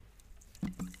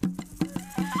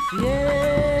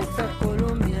Fiesta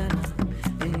colombiana,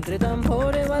 entre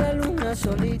tambores va la luna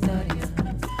solitaria.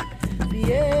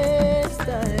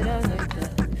 Fiesta de la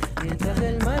gaita, mientras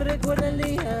el mar recuerda el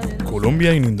día de los...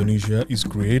 Colombia in Indonesia is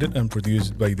created and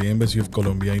produced by the Embassy of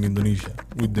Colombia in Indonesia,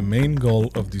 with the main goal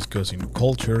of discussing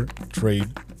culture, trade,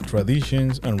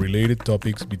 traditions, and related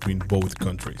topics between both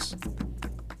countries.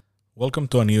 Welcome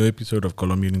to a new episode of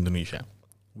Colombia in Indonesia.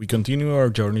 We continue our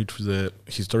journey through the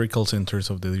historical centers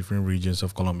of the different regions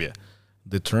of Colombia.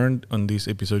 The turn on this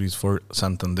episode is for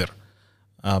Santander,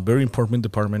 a very important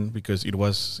department because it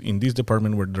was in this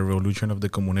department where the revolution of the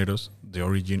Comuneros, the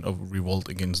origin of revolt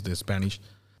against the Spanish,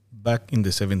 back in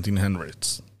the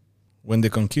 1700s. When the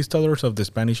conquistadors of the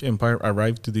Spanish Empire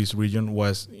arrived to this region,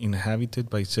 was inhabited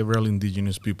by several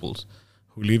indigenous peoples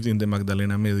who lived in the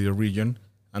Magdalena Medio region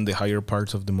and the higher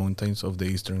parts of the mountains of the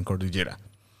Eastern Cordillera.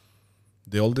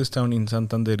 The oldest town in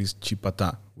Santander is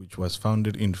Chipatá, which was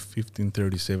founded in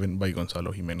 1537 by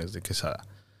Gonzalo Jiménez de Quesada.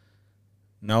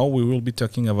 Now we will be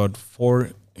talking about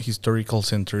 4 historical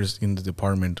centers in the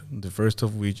department, the first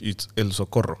of which is El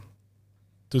Socorro.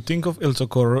 To think of El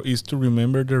Socorro is to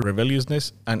remember the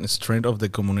rebelliousness and strength of the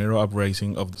Comunero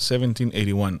uprising of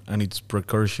 1781 and its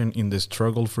precursor in the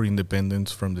struggle for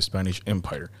independence from the Spanish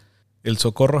Empire. El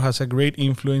Socorro has a great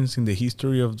influence in the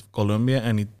history of Colombia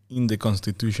and in the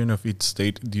constitution of its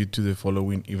state due to the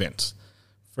following events.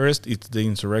 First, it's the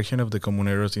insurrection of the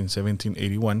Comuneros in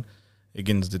 1781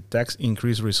 against the tax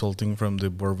increase resulting from the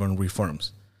Bourbon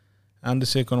reforms. And the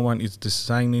second one is the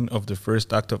signing of the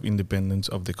first Act of Independence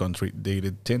of the country,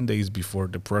 dated 10 days before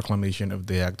the proclamation of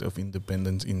the Act of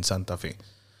Independence in Santa Fe.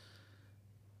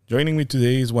 Joining me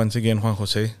today is once again Juan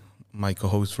Jose, my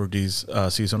co-host for this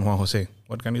season. Juan Jose,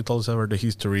 what can you tell us about the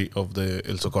history of the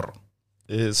El Socorro?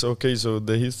 So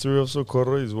the history of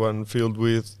Socorro is one filled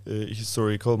with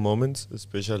historical moments,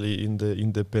 especially in the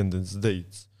independence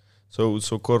dates. So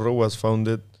Socorro was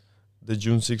founded the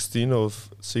June 16 of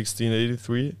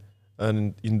 1683,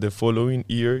 and in the following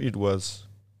year it was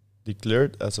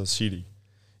declared as a city.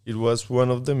 It was one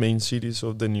of the main cities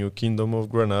of the new Kingdom of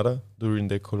Granada during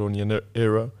the colonial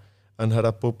era, and had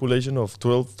a population of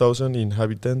 12,000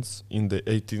 inhabitants in the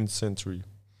 18th century.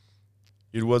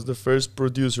 It was the first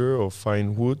producer of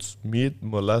fine woods, meat,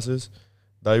 molasses,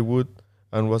 dyewood,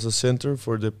 and was a center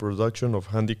for the production of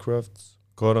handicrafts,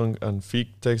 cotton and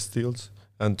fig textiles,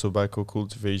 and tobacco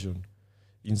cultivation.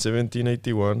 In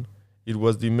 1781, it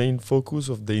was the main focus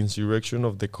of the insurrection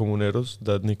of the Comuneros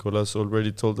that Nicolas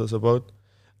already told us about,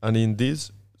 and in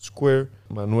this square,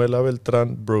 Manuela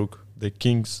Beltrán broke the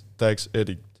king's tax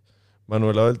edict.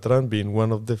 Manuela Beltrán being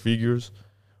one of the figures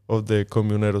of the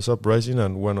Comuneros uprising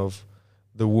and one of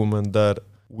the women that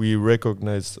we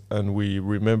recognize and we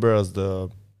remember as the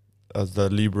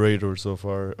liberators of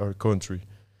our country.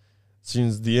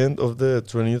 Since the end of the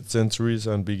 20th centuries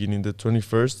and beginning the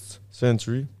 21st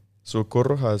century,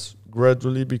 Socorro has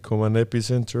gradually become an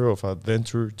epicenter of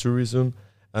adventure tourism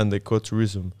and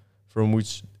ecotourism, from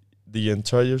which the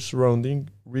entire surrounding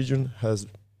region has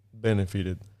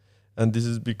benefited. And this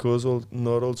is because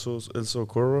not also El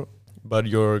Socorro, but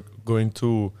you're going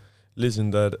to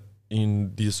listen that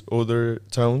in these other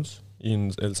towns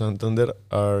in El Santander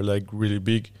are like really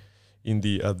big in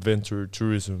the adventure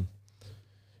tourism.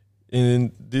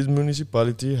 In this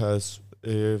municipality has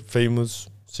famous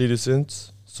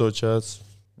citizens such as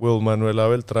Manuela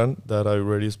Beltrán that I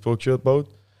already spoke to you about,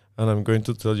 and I'm going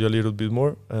to tell you a little bit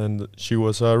more. And she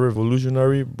was a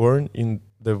revolutionary born in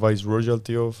the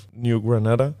Viceroyalty of New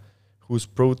Granada, whose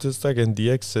protest against the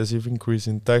excessive increase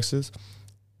in taxes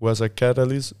was a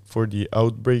catalyst for the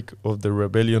outbreak of the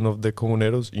rebellion of the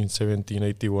Comuneros in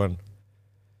 1781.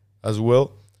 As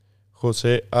well,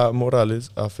 José A. Morales,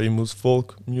 a famous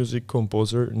folk music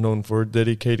composer known for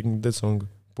dedicating the song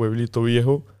Pueblito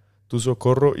Viejo to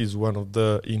Socorro, is one of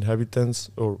the inhabitants,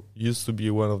 or used to be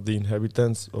one of the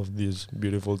inhabitants of this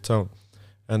beautiful town.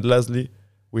 And lastly,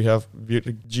 we have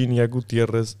Virginia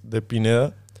Gutiérrez de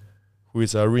Pineda, who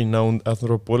is a renowned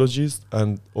anthropologist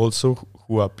and also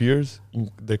who appears in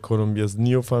the Colombia's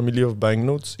new family of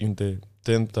banknotes in the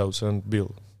 10,000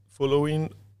 bill.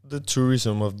 Following the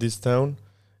tourism of this town,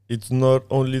 it's not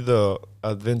only the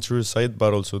adventurous side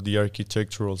but also the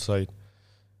architectural side.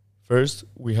 First,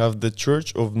 we have the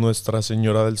Church of Nuestra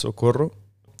Señora del Socorro,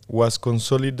 was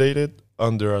consolidated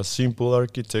under a simple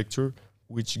architecture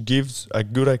which gives a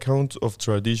good account of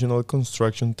traditional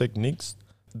construction techniques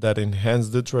that enhance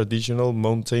the traditional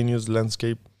mountainous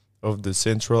landscape of the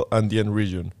central Andean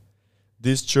region.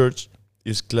 This church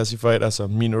is classified as a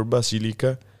minor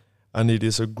basilica, and it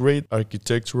is a great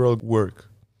architectural work.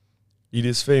 It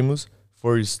is famous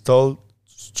for its tall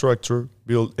structure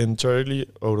built entirely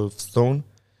out of stone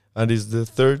and is the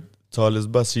third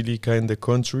tallest basilica in the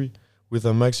country with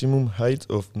a maximum height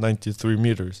of 93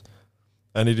 meters.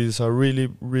 And it is a really,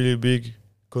 really big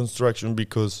construction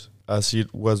because as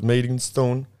it was made in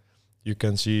stone, you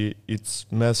can see its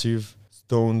massive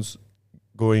stones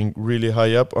going really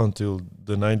high up until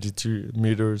the 93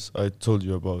 meters I told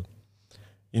you about.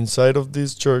 Inside of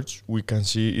this church, we can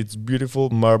see its beautiful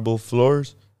marble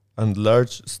floors and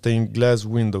large stained glass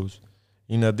windows.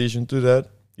 In addition to that,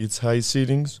 its high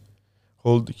ceilings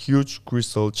hold huge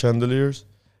crystal chandeliers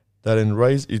that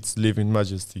enrise its living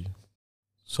majesty.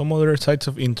 Some other sites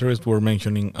of interest we're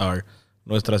mentioning are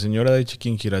Nuestra Señora de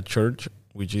Chiquinquirá Church,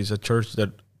 which is a church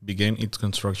that began its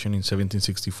construction in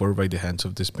 1764 by the hands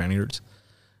of the Spaniards,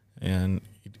 and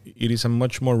it is a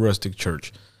much more rustic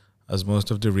church, as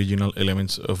most of the original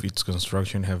elements of its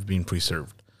construction have been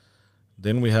preserved.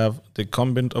 Then we have the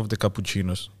Convent of the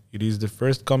Capuchinos. It is the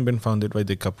first convent founded by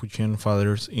the Capuchin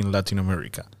fathers in Latin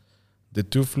America. The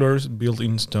 2 floors built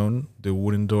in stone, the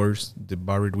wooden doors, the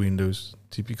barred windows,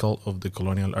 typical of the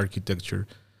colonial architecture,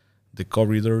 the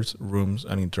corridors, rooms,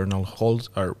 and internal halls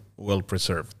are well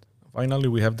preserved. Finally,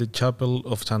 we have the Chapel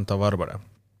of Santa Barbara.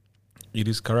 It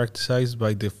is characterized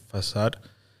by the facade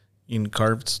in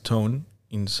carved stone.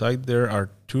 Inside there are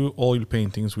 2 oil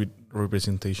paintings with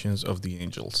representations of the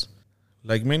angels.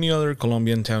 Like many other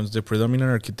Colombian towns, the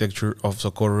predominant architecture of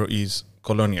Socorro is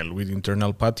colonial, with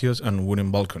internal patios and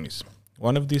wooden balconies.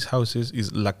 One of these houses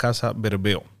is La Casa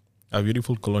Berbeo, a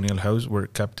beautiful colonial house where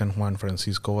Captain Juan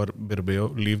Francisco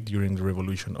Berbeo lived during the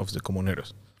revolution of the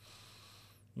Comuneros.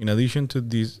 In addition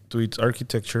to its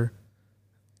architecture,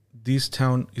 this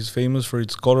town is famous for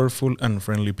its colorful and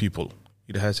friendly people.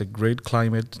 It has a great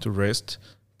climate to rest,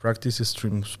 practice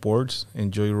extreme sports,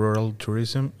 enjoy rural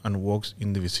tourism, and walks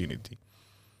in the vicinity.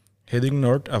 Heading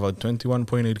north about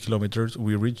 21.8 kilometers,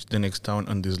 we reach the next town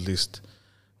on this list,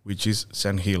 which is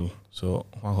San Gil. So,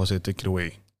 Juan José, take it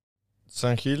away.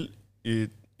 San Gil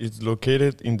is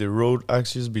located in the road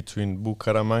axis between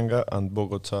Bucaramanga and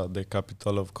Bogota, the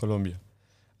capital of Colombia,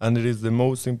 and it is the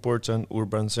most important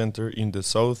urban center in the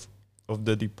south of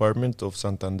the department of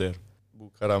Santander,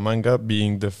 Bucaramanga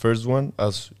being the first one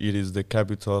as it is the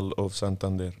capital of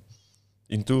Santander.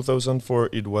 In 2004,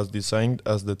 it was designed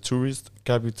as the tourist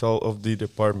capital of the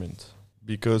department,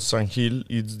 because San Gil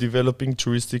is developing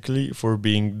touristically for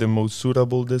being the most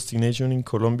suitable destination in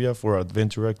Colombia for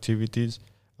adventure activities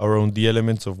around the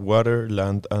elements of water,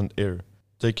 land, and air.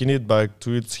 Taking it back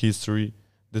to its history,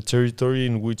 the territory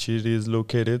in which it is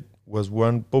located was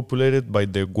one populated by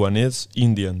the Guanés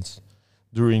Indians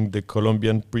during the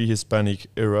Colombian pre-Hispanic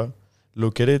era,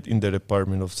 located in the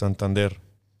department of Santander.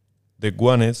 The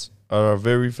Guanés are a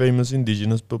very famous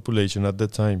indigenous population at the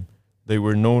time. They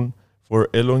were known for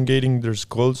elongating their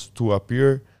skulls to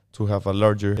appear to have a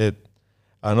larger head,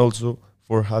 and also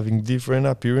for having different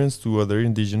appearance to other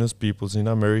indigenous peoples in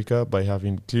America by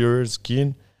having clearer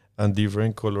skin and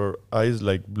different color eyes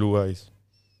like blue eyes.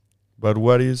 But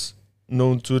what is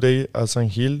known today as San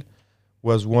Gil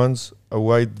was once a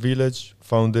white village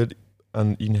founded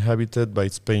and inhabited by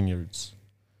Spaniards.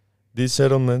 These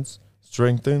settlements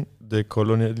strengthened the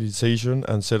colonialization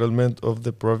and settlement of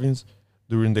the province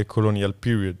during the colonial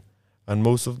period, and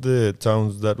most of the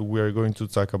towns that we are going to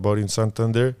talk about in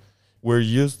Santander were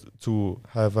used to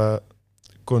have a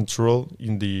control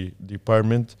in the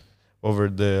department over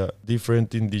the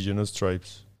different indigenous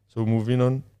tribes. So moving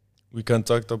on, we can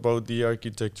talk about the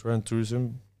architecture and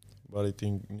tourism, but I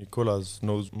think Nicolas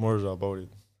knows more about it.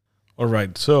 All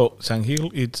right, so San Gil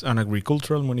is an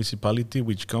agricultural municipality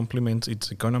which complements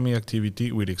its economic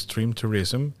activity with extreme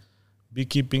tourism,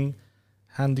 beekeeping,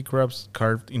 handicrafts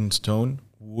carved in stone,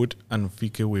 wood, and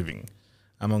fique weaving,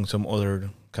 among some other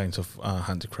kinds of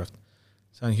handicraft.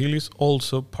 San Gil is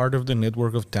also part of the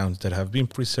network of towns that have been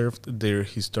preserved their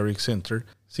historic center,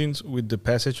 since with the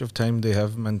passage of time they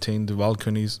have maintained the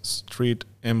balconies, street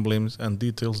emblems, and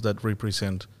details that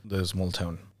represent the small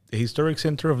town. The historic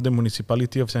center of the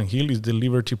municipality of San Gil is the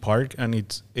Liberty Park and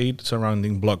its 8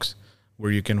 surrounding blocks,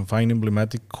 where you can find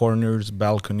emblematic corners,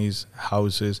 balconies,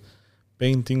 houses,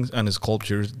 paintings, and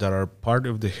sculptures that are part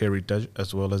of the heritage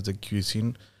as well as the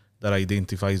cuisine that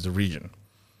identifies the region.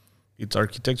 Its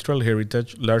architectural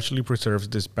heritage largely preserves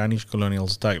the Spanish colonial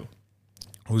style,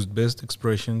 whose best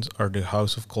expressions are the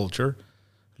House of Culture,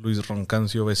 Luis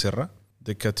Roncancio Becerra,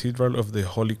 the Cathedral of the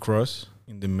Holy Cross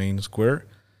in the main square,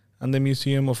 and the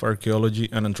Museum of Archaeology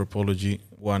and Anthropology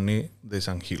Guané de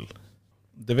San Gil.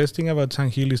 The best thing about San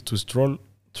Gil is to stroll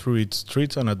through its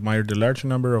streets and admire the large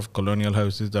number of colonial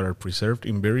houses that are preserved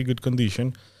in very good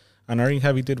condition and are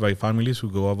inhabited by families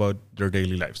who go about their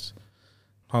daily lives.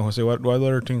 Juan Jose, what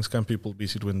other things can people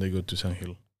visit when they go to San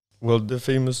Gil? Well, the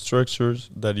famous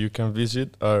structures that you can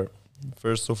visit are,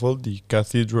 first of all, the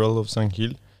Cathedral of San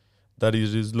Gil, that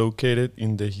is located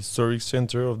in the historic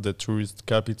center of the tourist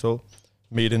capital,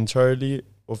 made entirely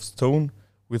of stone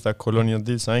with a colonial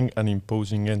design and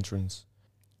imposing entrance.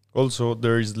 Also,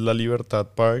 there is La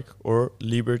Libertad Park or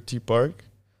Liberty Park,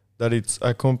 that it's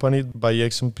accompanied by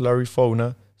exemplary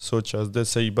fauna such as the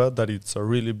ceiba, that it's a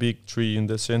really big tree in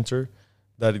the center,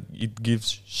 that it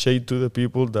gives shade to the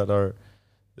people that are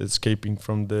escaping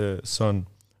from the sun.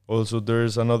 Also, there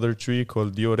is another tree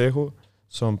called the orejo,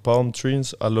 some palm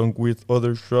trees, along with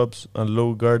other shrubs and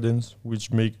low gardens,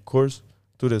 which make course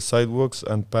to the sidewalks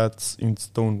and paths in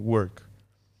stone work.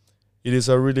 It is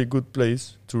a really good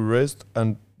place to rest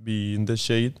and be in the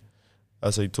shade,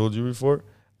 as I told you before,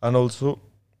 and also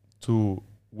to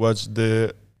watch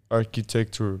the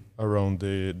architecture around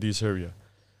this area.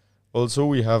 Also,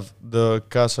 we have the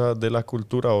Casa de la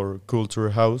Cultura or Culture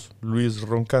House, Luis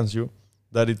Roncancio,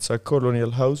 that it's a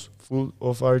colonial house full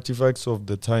of artifacts of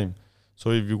the time.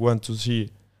 So if you want to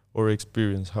see or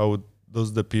experience how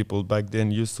those the people back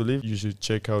then used to live, you should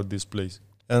check out this place.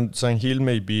 And San Gil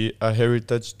may be a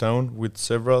heritage town with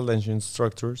several ancient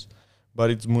structures, but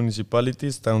its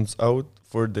municipality stands out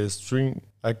for the string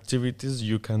activities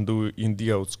you can do in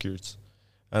the outskirts.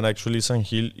 And actually San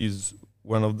Gil is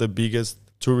one of the biggest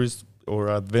tourist or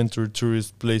adventure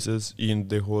tourist places in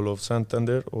the whole of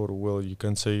Santander, or well, you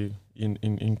can say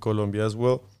in Colombia as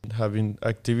well, having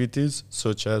activities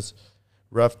such as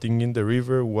rafting in the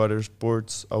river, water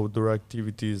sports, outdoor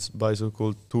activities,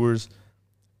 bicycle tours,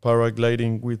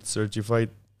 paragliding with certified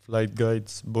flight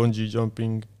guides, bungee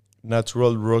jumping,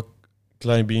 natural rock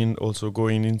climbing, also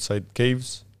going inside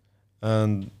caves,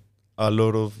 and a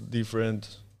lot of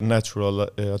different natural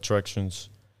attractions.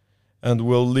 And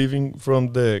while leaving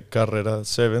from the Carrera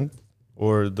 7th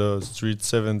or the Street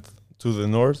 7th to the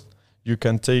north, you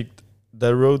can take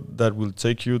the road that will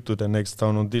take you to the next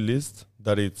town on the list,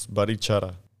 that is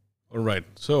Barichara. All right,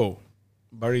 so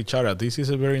Barichara, this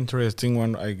is a very interesting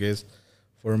one, I guess,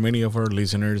 for many of our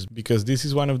listeners, because this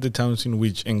is one of the towns in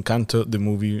which Encanto, the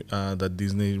movie that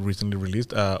Disney recently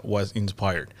released, was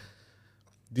inspired.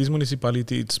 This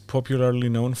municipality is popularly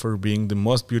known for being the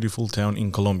most beautiful town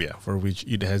in Colombia, for which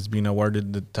it has been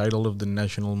awarded the title of the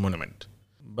national monument.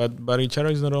 But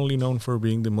Barichara is not only known for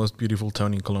being the most beautiful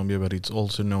town in Colombia, but it's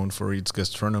also known for its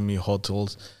gastronomy,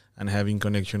 hotels, and having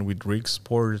connection with rich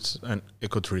sports and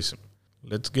ecotourism.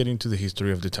 Let's get into the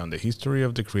history of the town. The history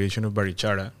of the creation of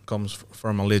Barichara comes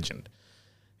from a legend.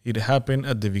 It happened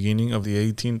at the beginning of the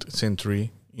 18th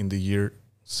century in the year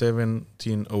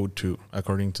 1702,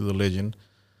 according to the legend,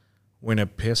 when a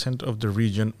peasant of the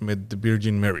region met the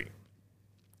Virgin Mary.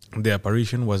 The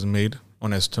apparition was made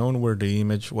on a stone where the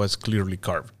image was clearly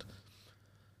carved.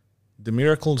 The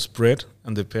miracle spread,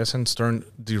 and the peasants turned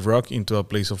the rock into a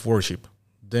place of worship.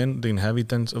 Then the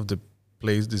inhabitants of the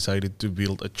place decided to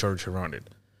build a church around it.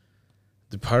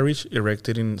 The parish,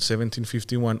 erected in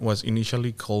 1751, was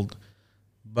initially called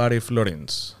Bare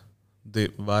Florence, de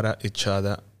Vara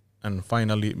Echada, and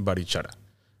finally Barichara,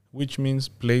 which means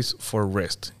place for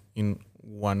rest in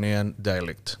Guanean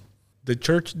dialect. The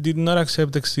church did not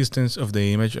accept the existence of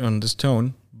the image on the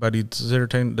stone, but it's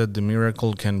certain that the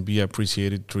miracle can be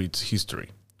appreciated through its history.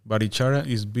 Barichara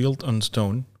is built on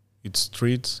stone. Its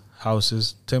streets,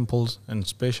 houses, temples, and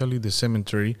especially the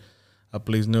cemetery, a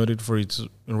place noted for its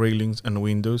railings and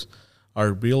windows,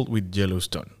 are built with yellow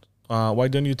stone. Why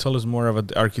don't you tell us more about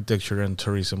the architecture and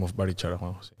tourism of Barichara,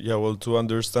 Juan Jose? Yeah, well, to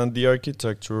understand the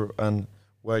architecture and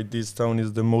why this town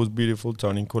is the most beautiful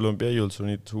town in Colombia, you also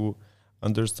need to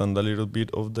understand a little bit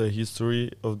of the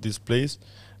history of this place,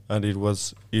 and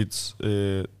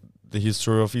the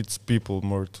history of its people,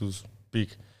 more to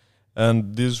speak.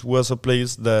 And this was a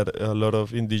place that a lot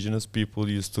of indigenous people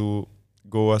used to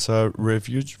go as a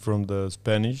refuge from the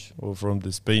Spanish or from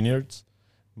the Spaniards,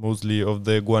 mostly of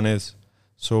the Guanés.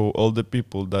 So all the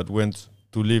people that went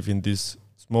to live in this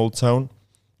small town,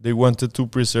 they wanted to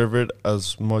preserve it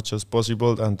as much as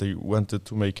possible, and they wanted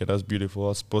to make it as beautiful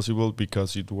as possible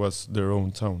because it was their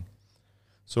own town.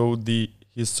 So the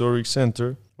historic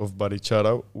center of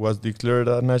Barichara was declared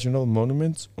a national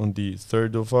monument on the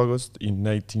 3rd of August in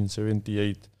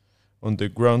 1978 on the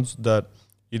grounds that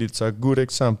it is a good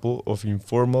example of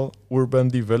informal urban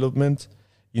development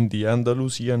in the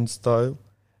Andalusian style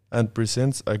and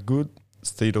presents a good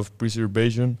state of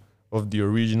preservation of the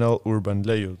original urban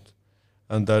layout.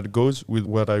 And that goes with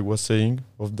what I was saying,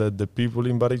 of that the people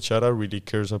in Barichara really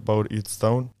cares about its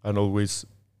town and always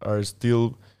are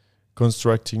still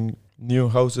constructing new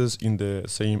houses in the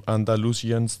same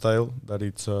Andalusian style, that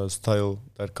it's a style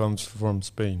that comes from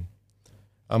Spain.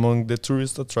 Among the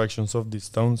tourist attractions of these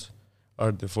towns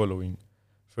are the following.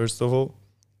 First of all,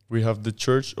 we have the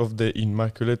Church of the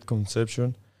Immaculate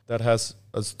Conception that has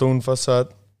a stone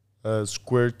facade,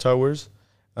 square towers,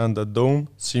 and a dome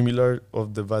similar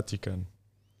of the Vatican.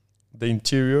 The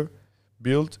interior,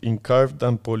 built in carved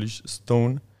and polished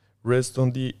stone, rests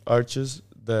on the arches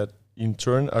that in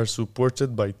turn are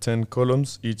supported by 10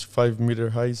 columns, each 5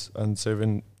 meters high and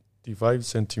 75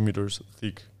 centimeters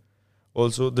thick.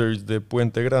 Also, there is the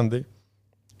Puente Grande,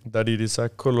 that it is a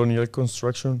colonial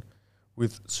construction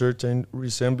with certain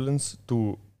resemblance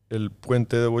to El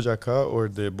Puente de Boyacá or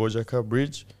the Boyacá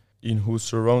Bridge, in whose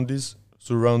surroundings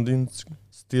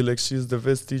still exists the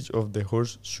vestige of the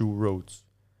horseshoe roads.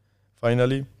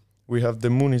 Finally, we have the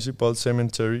municipal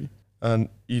cemetery, and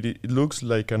it looks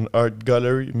like an art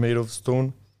gallery made of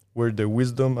stone, where the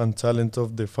wisdom and talent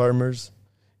of the farmers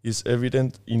is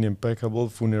evident in impeccable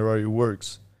funerary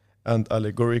works and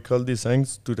allegorical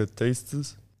designs to the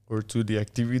tastes or to the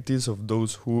activities of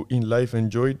those who in life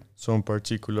enjoyed some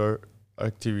particular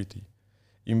activity.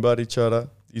 In Barichara,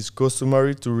 it's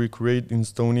customary to recreate in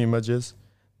stone images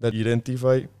that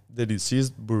identify the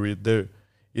deceased buried there,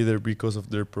 either because of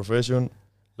their profession,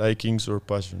 likings, or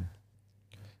passion.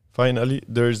 Finally,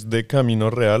 there's the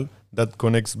Camino Real that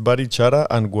connects Barichara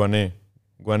and Guané,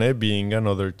 Guané being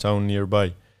another town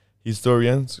nearby.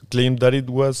 Historians claim that it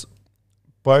was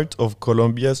part of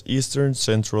Colombia's Eastern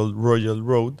Central Royal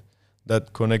Road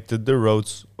that connected the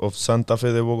routes of Santa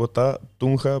Fe de Bogotá,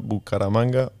 Tunja,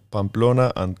 Bucaramanga,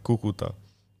 Pamplona, and Cúcuta,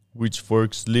 which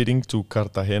forks leading to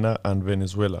Cartagena and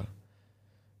Venezuela.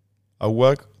 A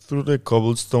walk through the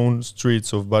cobblestone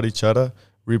streets of Barichara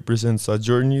represents a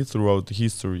journey throughout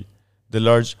history. The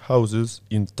large houses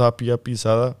in tapia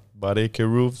pisada, bareque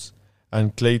roofs,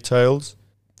 and clay tiles,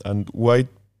 and white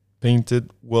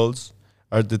painted walls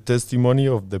are the testimony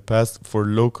of the past for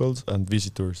locals and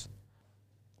visitors.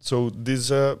 So this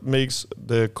makes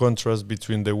the contrast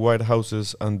between the white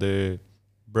houses and the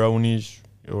brownish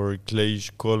or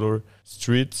clayish color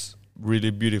streets really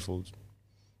beautiful.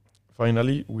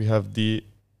 Finally, we have the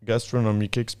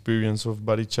gastronomic experience of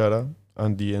Barichara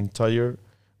and the entire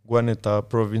Guaneta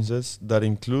provinces that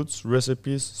includes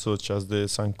recipes such as the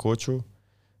sancocho,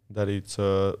 that it's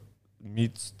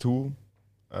meat stew.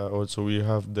 Also, we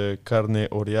have the carne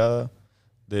oreada,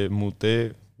 the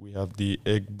mute, we have the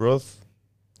egg broth,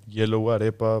 yellow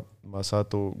arepa,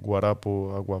 masato,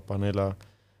 guarapo, aguapanela,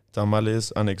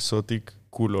 tamales, and exotic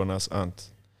culonas ant.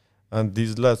 And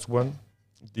this last one,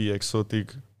 the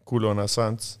exotic culonas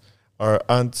ants, are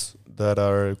ants that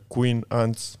are queen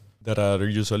ants that are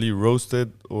usually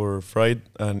roasted or fried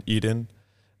and eaten,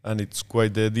 and it's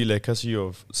quite the delicacy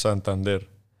of Santander.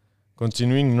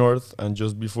 Continuing north, and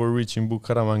just before reaching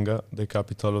Bucaramanga, the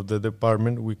capital of the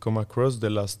department, we come across the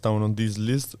last town on this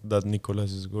list that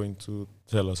Nicolas is going to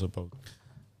tell us about.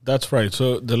 That's right.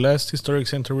 So the last historic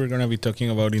center we're going to be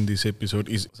talking about in this episode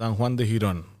is San Juan de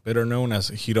Girón, better known as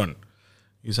Girón.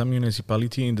 It's a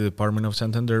municipality in the department of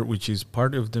Santander, which is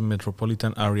part of the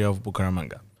metropolitan area of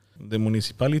Bucaramanga. The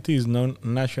municipality is known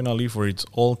nationally for its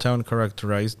old town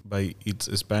characterized by its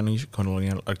Spanish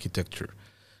colonial architecture.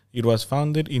 It was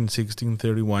founded in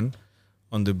 1631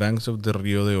 on the banks of the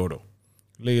Rio de Oro.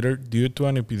 Later, due to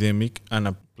an epidemic and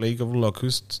a plague of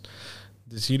locusts,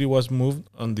 the city was moved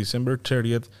on December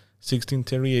 30th,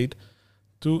 1638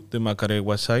 to the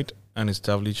Macaregua site and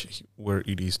established where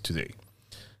it is today.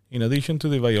 In addition to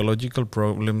the biological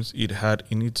problems it had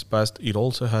in its past, it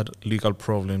also had legal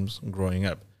problems growing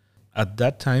up. At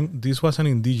that time, this was an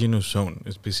indigenous zone,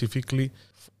 specifically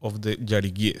of the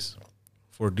Yariguíes.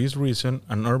 For this reason,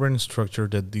 an urban structure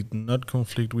that did not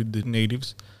conflict with the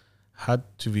natives had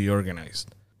to be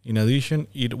organized. In addition,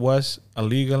 it was a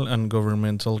legal and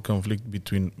governmental conflict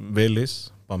between Vélez,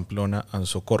 Pamplona, and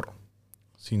Socorro,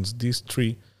 since these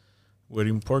three were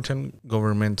important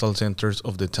governmental centers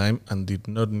of the time and did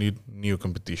not need new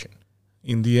competition.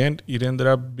 In the end, it ended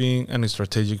up being a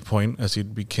strategic point as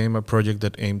it became a project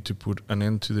that aimed to put an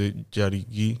end to the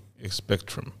Yariguí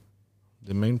spectrum.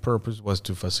 The main purpose was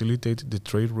to facilitate the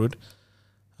trade route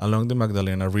along the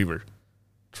Magdalena River.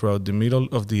 Throughout the middle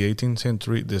of the 18th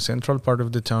century, the central part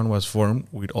of the town was formed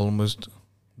with almost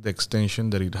the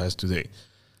extension that it has today,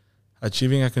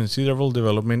 achieving a considerable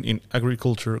development in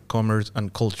agriculture, commerce,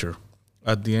 and culture.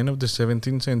 At the end of the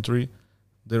 17th century,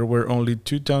 there were only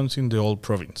two towns in the old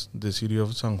province, the city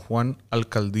of San Juan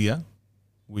Alcaldía,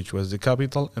 which was the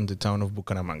capital, and the town of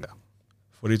Bucaramanga.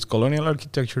 For its colonial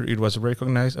architecture, it was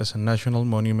recognized as a national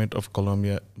monument of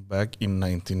Colombia back in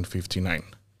 1959.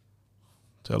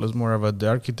 Tell us more about the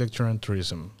architecture and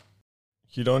tourism.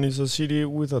 Girón is a city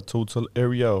with a total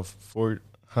area of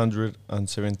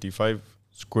 475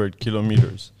 square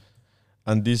kilometers.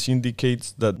 And this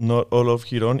indicates that not all of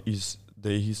Girón is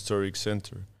the historic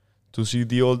center. To see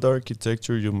the old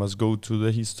architecture, you must go to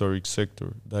the historic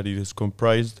sector, that it is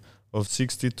comprised of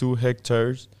 62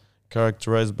 hectares,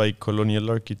 characterized by colonial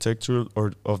architecture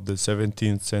of the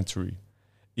 17th century.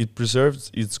 It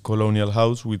preserves its colonial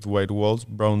house with white walls,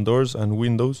 brown doors and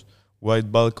windows,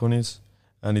 white balconies,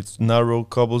 and its narrow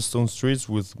cobblestone streets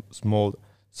with small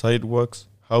sidewalks,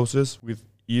 houses with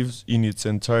eaves in its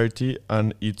entirety,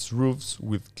 and its roofs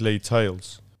with clay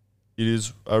tiles. It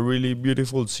is a really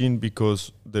beautiful scene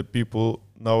because the people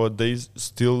nowadays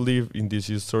still live in this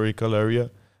historical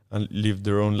area and live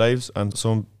their own lives, and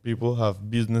some people have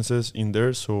businesses in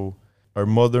there, so are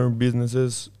modern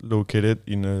businesses located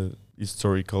in a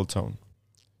historical town.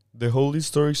 The whole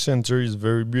historic center is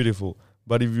very beautiful,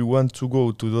 but if you want to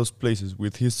go to those places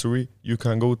with history, you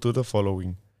can go to the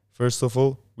following. First of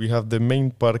all, we have the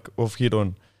main park of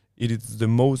Girón. It is the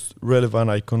most relevant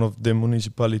icon of the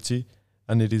municipality,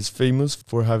 and it is famous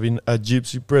for having a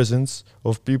gypsy presence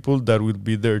of people that will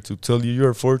be there to tell you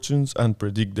your fortunes and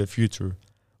predict the future.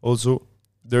 Also,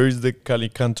 there is the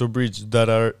Calicanto Bridge. That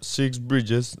are 6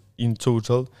 bridges in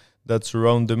total that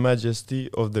surround the majesty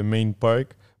of the main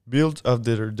park, built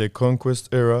after the conquest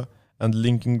era and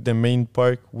linking the main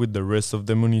park with the rest of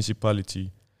the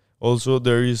municipality. Also,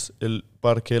 there is El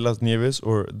Parque Las Nieves,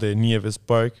 or the Nieves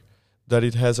Park, that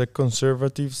it has a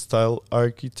conservative style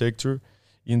architecture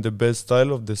in the best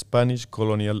style of the Spanish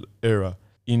colonial era.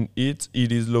 In it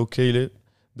is located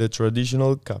the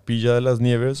traditional Capilla de las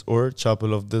Nieves, or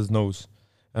Chapel of the Snows.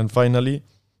 And finally,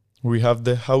 we have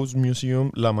the house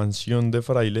museum La Mansión de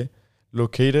Fraile,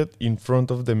 located in front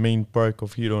of the main park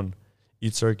of Girón.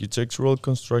 Its architectural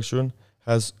construction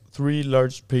has 3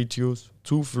 large patios,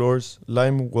 2 floors,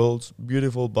 lime walls,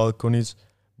 beautiful balconies,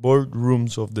 board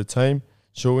rooms of the time,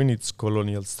 showing its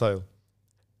colonial style.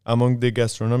 Among the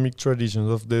gastronomic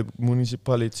traditions of the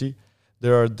municipality,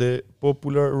 there are the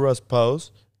popular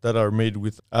raspados that are made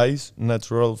with ice,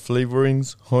 natural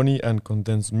flavorings, honey and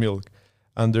condensed milk.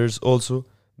 And there's also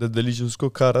the delicious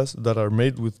cocaras that are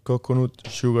made with coconut,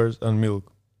 sugars and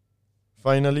milk.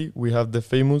 Finally, we have the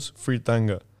famous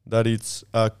fritanga, that it's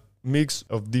a mix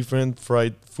of different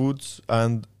fried foods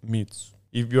and meats.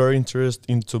 If you are interested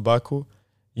in tobacco,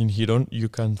 in Girón you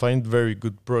can find very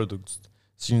good products,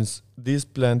 since this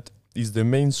plant is the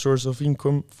main source of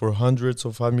income for hundreds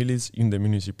of families in the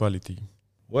municipality.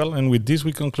 Well, and with this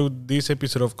we conclude this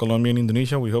episode of Colombia in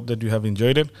Indonesia. We hope that you have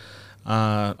enjoyed it.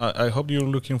 I hope you're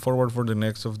looking forward for the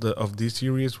next of this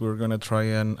series. We're gonna try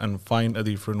and find a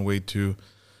different way to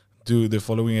do the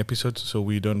following episodes, so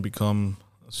we don't become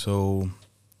so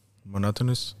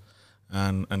monotonous,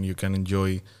 and you can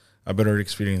enjoy a better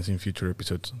experience in future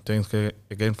episodes. Thanks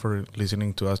again for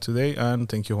listening to us today, and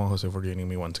thank you, Juan Jose, for joining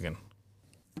me once again.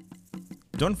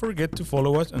 Don't forget to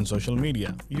follow us on social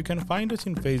media. You can find us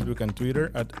in Facebook and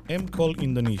Twitter at MCOL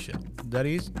Indonesia. That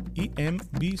is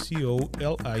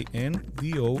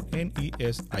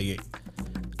EMBCOLINDONESIA.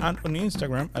 And on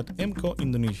Instagram at MCO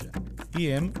Indonesia.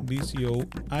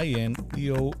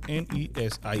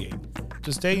 EMBCOINDONESIA.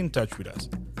 To stay in touch with us.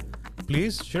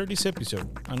 Please share this episode,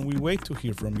 and we wait to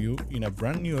hear from you in a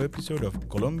brand new episode of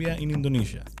Colombia in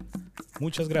Indonesia.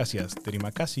 Muchas gracias.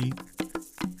 Terima kasih.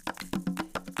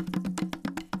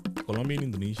 Colombia in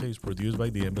Indonesia is produced by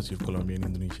the Embassy of Colombia in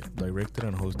Indonesia, directed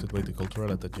and hosted by the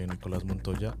cultural attaché Nicolás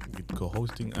Montoya, with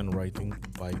co-hosting and writing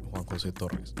by Juan José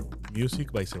Torres.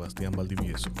 Music by Sebastián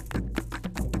Valdivieso.